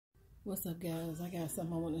What's up, guys? I got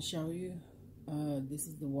something I want to show you. This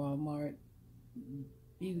is the Walmart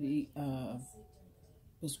beauty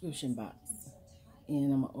prescription box,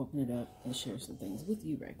 and I'm gonna open it up and share some things with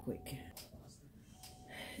you right quick.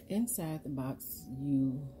 Inside the box,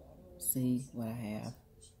 you see what I have.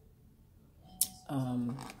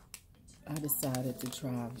 I decided to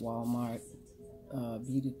try Walmart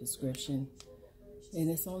beauty prescription, and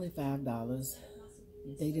it's only $5.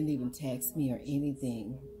 They didn't even tax me or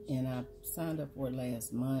anything, and I signed up for it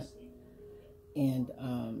last month, and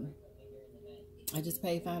I just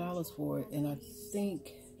paid $5 for it. And I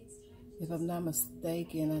think, if I'm not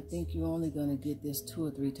mistaken, I think you're only going to get this 2 or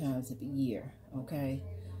 3 times a year, okay?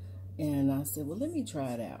 And I said, well, let me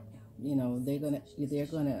try it out. You know, they're gonna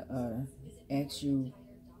ask you.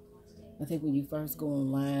 I think when you first go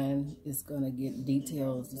online, it's gonna get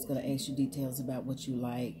details. It's gonna ask you details about what you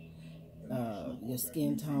like. Your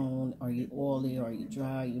skin tone, are you oily, are you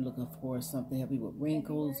dry, are you looking for something help you with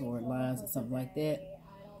wrinkles or lines or something like that.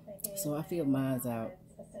 So I filled mine out,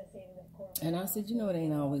 and I said, you know, it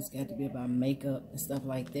ain't always got to be about makeup and stuff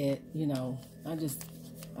like that. You know,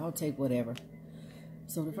 I'll take whatever.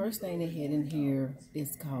 So the first thing they had in here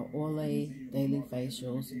is called Olay Daily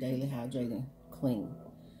Facials Daily Hydrating Clean.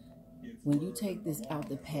 When you take this out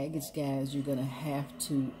the package, guys, you're gonna have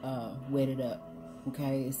to wet it up.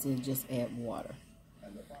 Okay, it says just add water.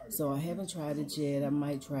 So I haven't tried it yet. I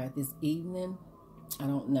might try it this evening. I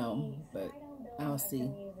don't know, but I'll see.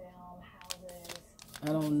 I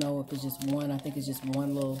don't know if it's just one. I think it's just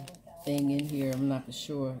one little thing in here. I'm not for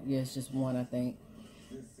sure. Yeah, it's just one, I think.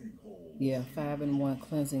 Yeah, 5-in-1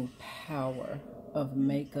 cleansing power of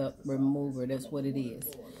makeup remover. That's what it is.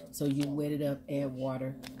 So you wet it up, add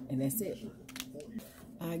water, and that's it.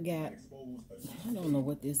 I don't know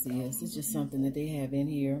what this is. It's just something that they have in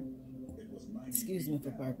here. Excuse me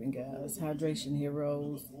for burping, guys. Hydration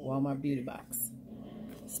Heroes Walmart Beauty Box.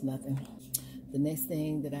 It's nothing. The next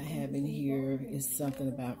thing that I have in here is something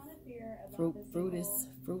about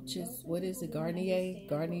Fructis. What is it?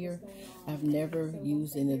 Garnier. I've never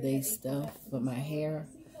used any of their stuff for my hair,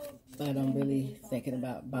 but I'm really thinking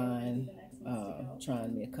about buying,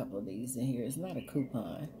 trying me a couple of these in here. It's not a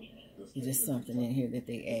coupon. It's just something in here that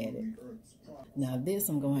they added. Now this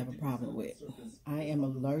I'm going to have a problem with. I am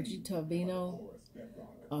allergic to Aveeno.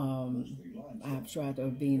 I've tried the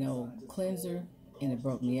Aveeno cleanser and it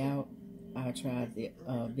broke me out. I tried the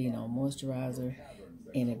Aveeno moisturizer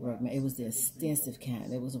and it broke me. It was the extensive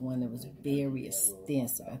kind. It was the one that was very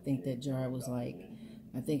extensive. I think that jar was like,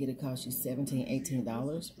 I think it'd cost you $17,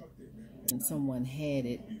 $18. And someone had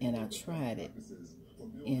it and I tried it.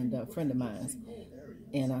 And a friend of mine's.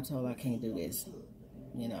 And I told her I can't do this,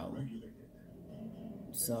 you know.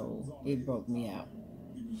 So it broke me out.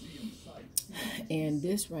 And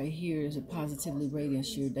this right here is a Positively Radiant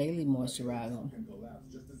Sheer Daily Moisturizer.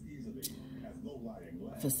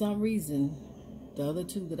 For some reason, the other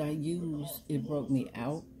two that I used, it broke me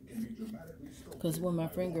out. Because when my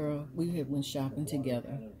friend girl, we had went shopping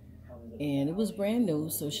together. And it was brand new,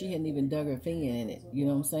 so she hadn't even dug her finger in it. You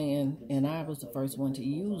know what I'm saying? And I was the first one to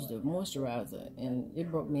use the moisturizer, and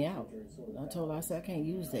it broke me out. I told her, I said, I can't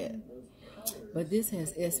use that. But this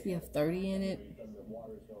has SPF 30 in it.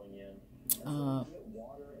 I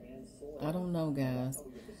don't know, guys.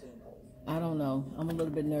 I don't know. I'm a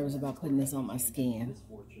little bit nervous about putting this on my skin.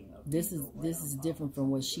 This is different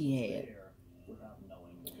from what she had.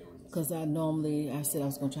 Because I said I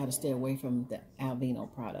was going to try to stay away from the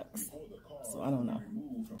Aveeno products. So I don't know.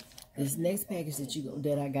 This next package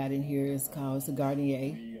that I got in here is called, it's a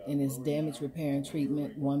Garnier, and it's damage repair and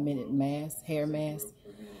treatment 1-minute mask, hair mask.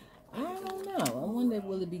 I don't know. I wonder,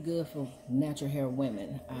 will it be good for natural hair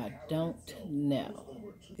women? I don't know.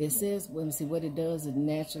 It says, let me see what it does.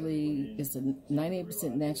 It's a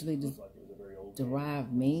 98% naturally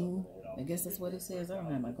derived mean. I guess that's what it says. I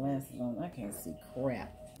don't have my glasses on. I can't see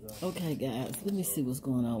crap. Okay, guys, let me see what's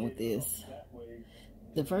going on with this.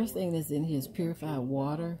 The first thing that's in here is purified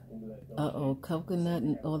water. Coconut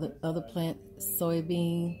and other plant,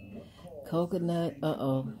 soybean, coconut.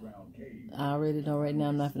 I already know right now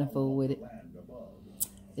I'm not gonna fool with it.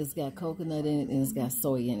 It's got coconut in it and it's got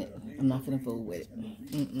soy in it. I'm not gonna fool with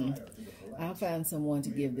it. I'll find someone to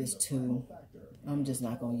give this to. I'm just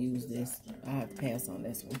not gonna use this. I have to pass on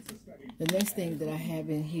this one. The next thing that I have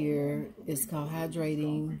in here is called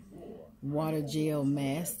Hydrating Water Gel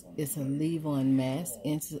Mask. It's a leave-on mask.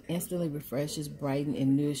 Instantly refreshes, brighten,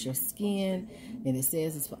 and nourish your skin. And it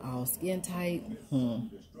says it's for all skin type. I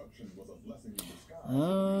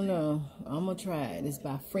don't know. I'm going to try it. It's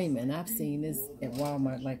by Freeman. I've seen this at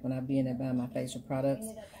Walmart, like when I be in there buying my facial products.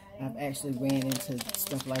 I've actually ran into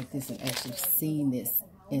stuff like this and actually seen this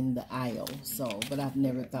in the aisle. So, but I've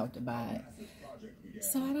never thought to buy it.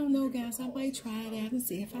 So I don't know, guys. I might try it out and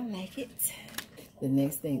see if I like it. The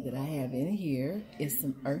next thing that I have in here is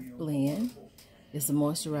some Earth Blend. It's a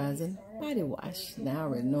moisturizing body wash. Now I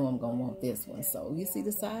already know I'm gonna want this one. So you see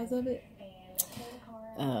the size of it?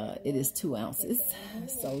 It is 2 ounces.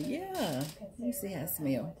 So yeah, let me see how it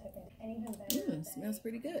smells. It smells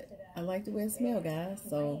pretty good. I like the way it smells, guys.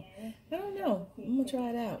 So I don't know. I'm gonna try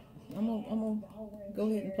it out. I'm gonna go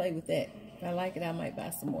ahead and play with that. If I like it, I might buy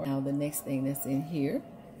some more. Now the next thing that's in here,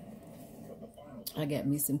 I got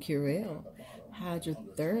me some Curel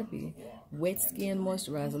Hydrotherapy Wet Skin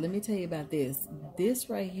Moisturizer. Let me tell you about this. This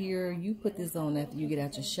right here, you put this on after you get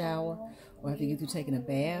out your shower or after you get through taking a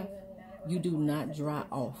bath. You do not dry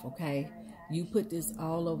off, okay? You put this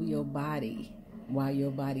all over your body while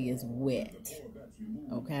your body is wet,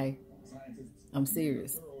 okay? I'm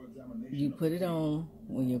serious. You put it on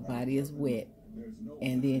when your body is wet,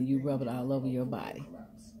 and then you rub it all over your body.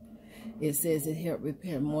 It says it helps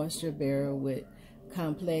repair moisture barrier with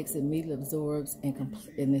complex, immediately absorbs,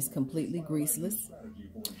 and it's completely greaseless.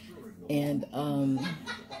 And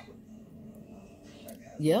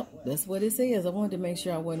yep, that's what it says. I wanted to make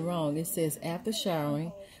sure I wasn't wrong. It says after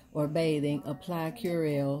showering or bathing, apply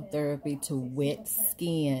Curel therapy to wet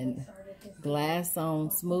skin. Glides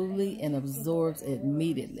on smoothly and absorbs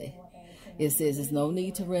immediately. It says there's no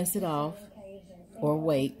need to rinse it off or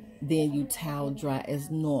wait. Then you towel dry as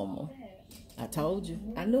normal. I told you.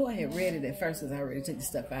 I knew I had read it at first because I already took the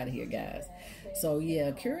stuff out of here, guys. So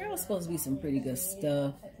yeah, Curel is supposed to be some pretty good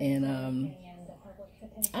stuff. And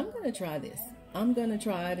I'm going to try this. I'm going to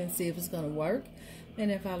try it and see if it's going to work. And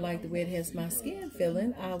if I like the way it has my skin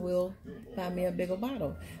feeling, I will buy me a bigger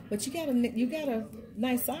bottle. But you got a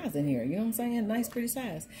nice size in here. You know what I'm saying? Nice, pretty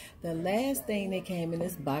size. The last thing that came in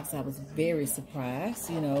this box, I was very surprised.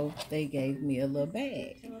 You know, they gave me a little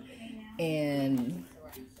bag. And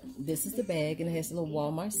this is the bag, and it has a little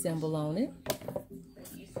Walmart symbol on it.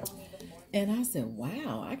 And I said,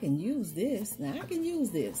 wow, I can use this. Now, I can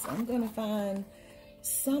use this. I'm going to find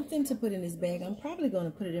something to put in this bag. I'm probably going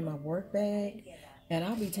to put it in my work bag, and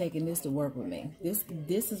I'll be taking this to work with me.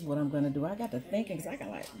 This is what I'm going to do. I got to thinking, because I got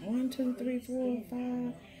like 1, 2, 3, 4, 5.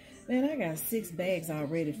 Man, I got 6 bags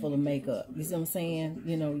already full of makeup. You see what I'm saying?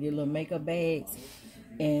 You know, your little makeup bags.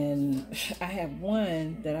 And I have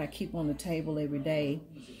one that I keep on the table every day,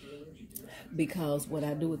 because what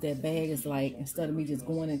I do with that bag is like, instead of me just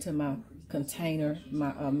going into my container,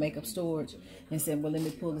 my makeup storage, and saying, well, let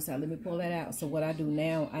me pull this out, let me pull that out. So what I do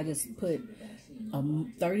now, I just put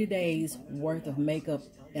 30 days worth of makeup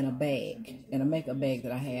in a bag, in a makeup bag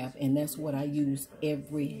that I have, and that's what I use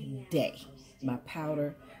every day. My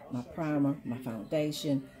powder, my primer, my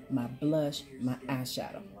foundation, my blush, my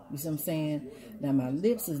eyeshadow. You see what I'm saying? Now my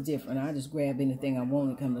lips is different. I just grab anything I want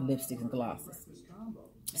when it comes to lipsticks and glosses.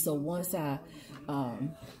 So once I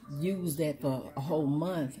use that for a whole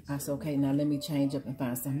month, I said, okay, now let me change up and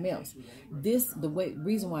find something else.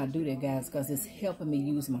 Reason why I do that, guys, because it's helping me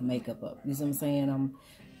use my makeup up. You see what I'm saying?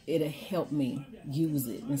 It'll help me use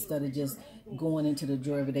it instead of just going into the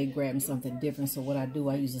drawer every day grabbing something different. So what I do,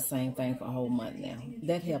 I use the same thing for a whole month now.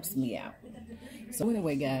 That helps me out. So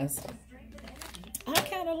anyway, guys, I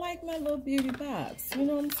kind of like my little beauty box. You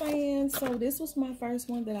know what I'm saying? So this was my first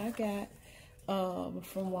one that I got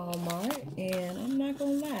from Walmart, and I'm not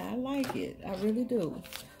gonna lie, I like it. I really do.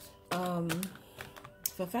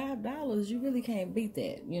 For $5, you really can't beat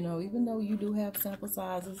that. You know, even though you do have sample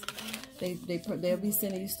sizes, they'll be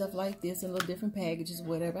sending you stuff like this in little different packages,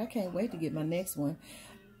 whatever. I can't wait to get my next one.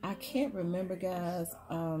 I can't remember, guys.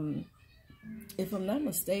 If I'm not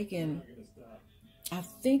mistaken, I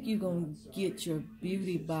think you're gonna get your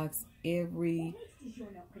beauty box every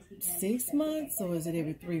 6 months, or is it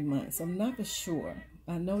every 3 months? I'm not for sure.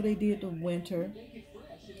 I know they did the winter,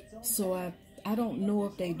 so I don't know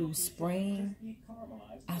if they do spring.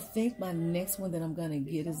 I think my next one that I'm gonna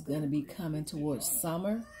get is gonna be coming towards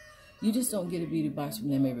summer. You just don't get a beauty box from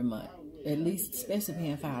them every month, at least, especially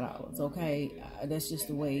paying $5. Okay, that's just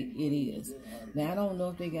the way it is. Now I don't know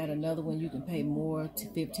if they got another one you can pay more, to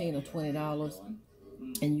 $15 or $20,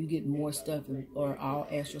 and you get more stuff or all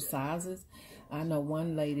extra sizes. I know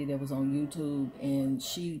one lady that was on YouTube, and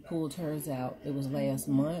she pulled hers out. It was last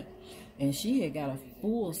month, and she had got a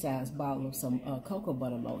full-size bottle of some cocoa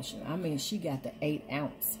butter lotion. I mean, she got the 8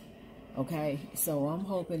 ounce. Okay, so I'm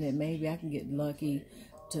hoping that maybe I can get lucky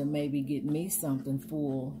to maybe get me something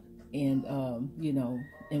full, and you know,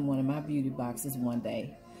 in one of my beauty boxes one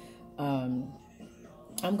day.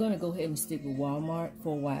 I'm going to go ahead and stick with Walmart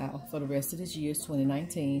for a while. For the rest of this year, it's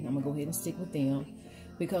 2019. I'm going to go ahead and stick with them.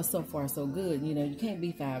 because so far so good. You know, you can't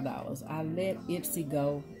be $5. I let Ipsy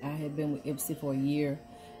go. I had been with Ipsy for a year,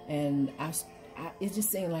 and it just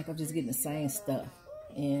seemed like I'm just getting the same stuff.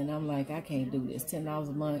 And I'm like, I can't do this. $10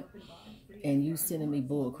 a month, and you sending me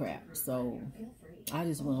bull crap. So I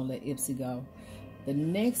just want to let Ipsy go. The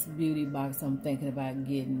next beauty box I'm thinking about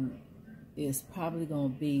getting is probably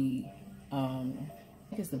going to be, I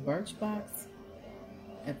think it's the Birchbox.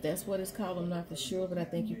 If that's what it's called, I'm not for sure, but I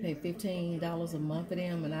think you pay $15 a month for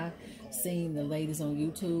them. And I've seen the ladies on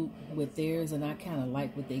YouTube with theirs, and I kind of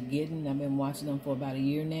like what they're getting. I've been watching them for about a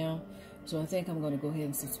year now. So I think I'm going to go ahead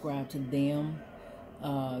and subscribe to them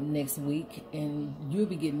next week, and you'll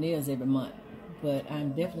be getting theirs every month. But I'm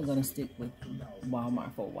definitely going to stick with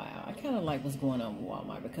Walmart for a while. I kind of like what's going on with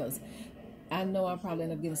Walmart, because I know I'll probably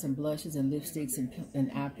end up getting some blushes and lipsticks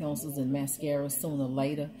and eye pencils and mascara sooner or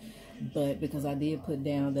later. But because I did put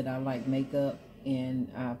down that I like makeup,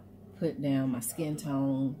 and I put down my skin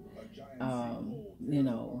tone, you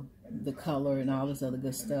know, the color and all this other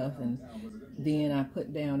good stuff. And then I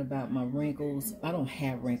put down about my wrinkles. I don't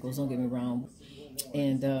have wrinkles, don't get me wrong.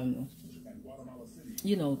 And,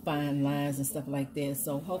 you know, fine lines and stuff like that.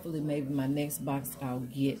 So hopefully maybe my next box I'll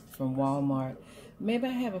get from Walmart. Maybe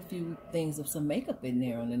I have a few things of some makeup in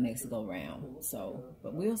there on the next go round. So,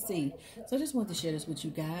 but we'll see. So I just wanted to share this with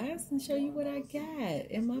you guys and show you what I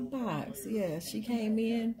got in my box. Yeah, she came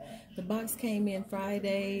in. The box came in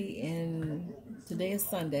Friday, and today is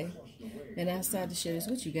Sunday. And I decided to share this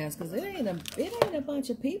with you guys because it ain't a bunch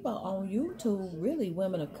of people on YouTube, really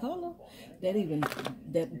women of color, that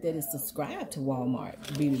is subscribed to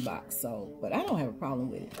Walmart Beauty Box. So, but I don't have a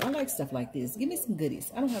problem with it. I like stuff like this. Give me some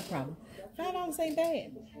goodies. I don't have a problem. $5 ain't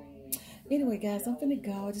bad. Anyway, guys, I'm finna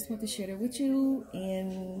go. I just want to share that with you,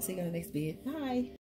 and see you in the next vid. Bye.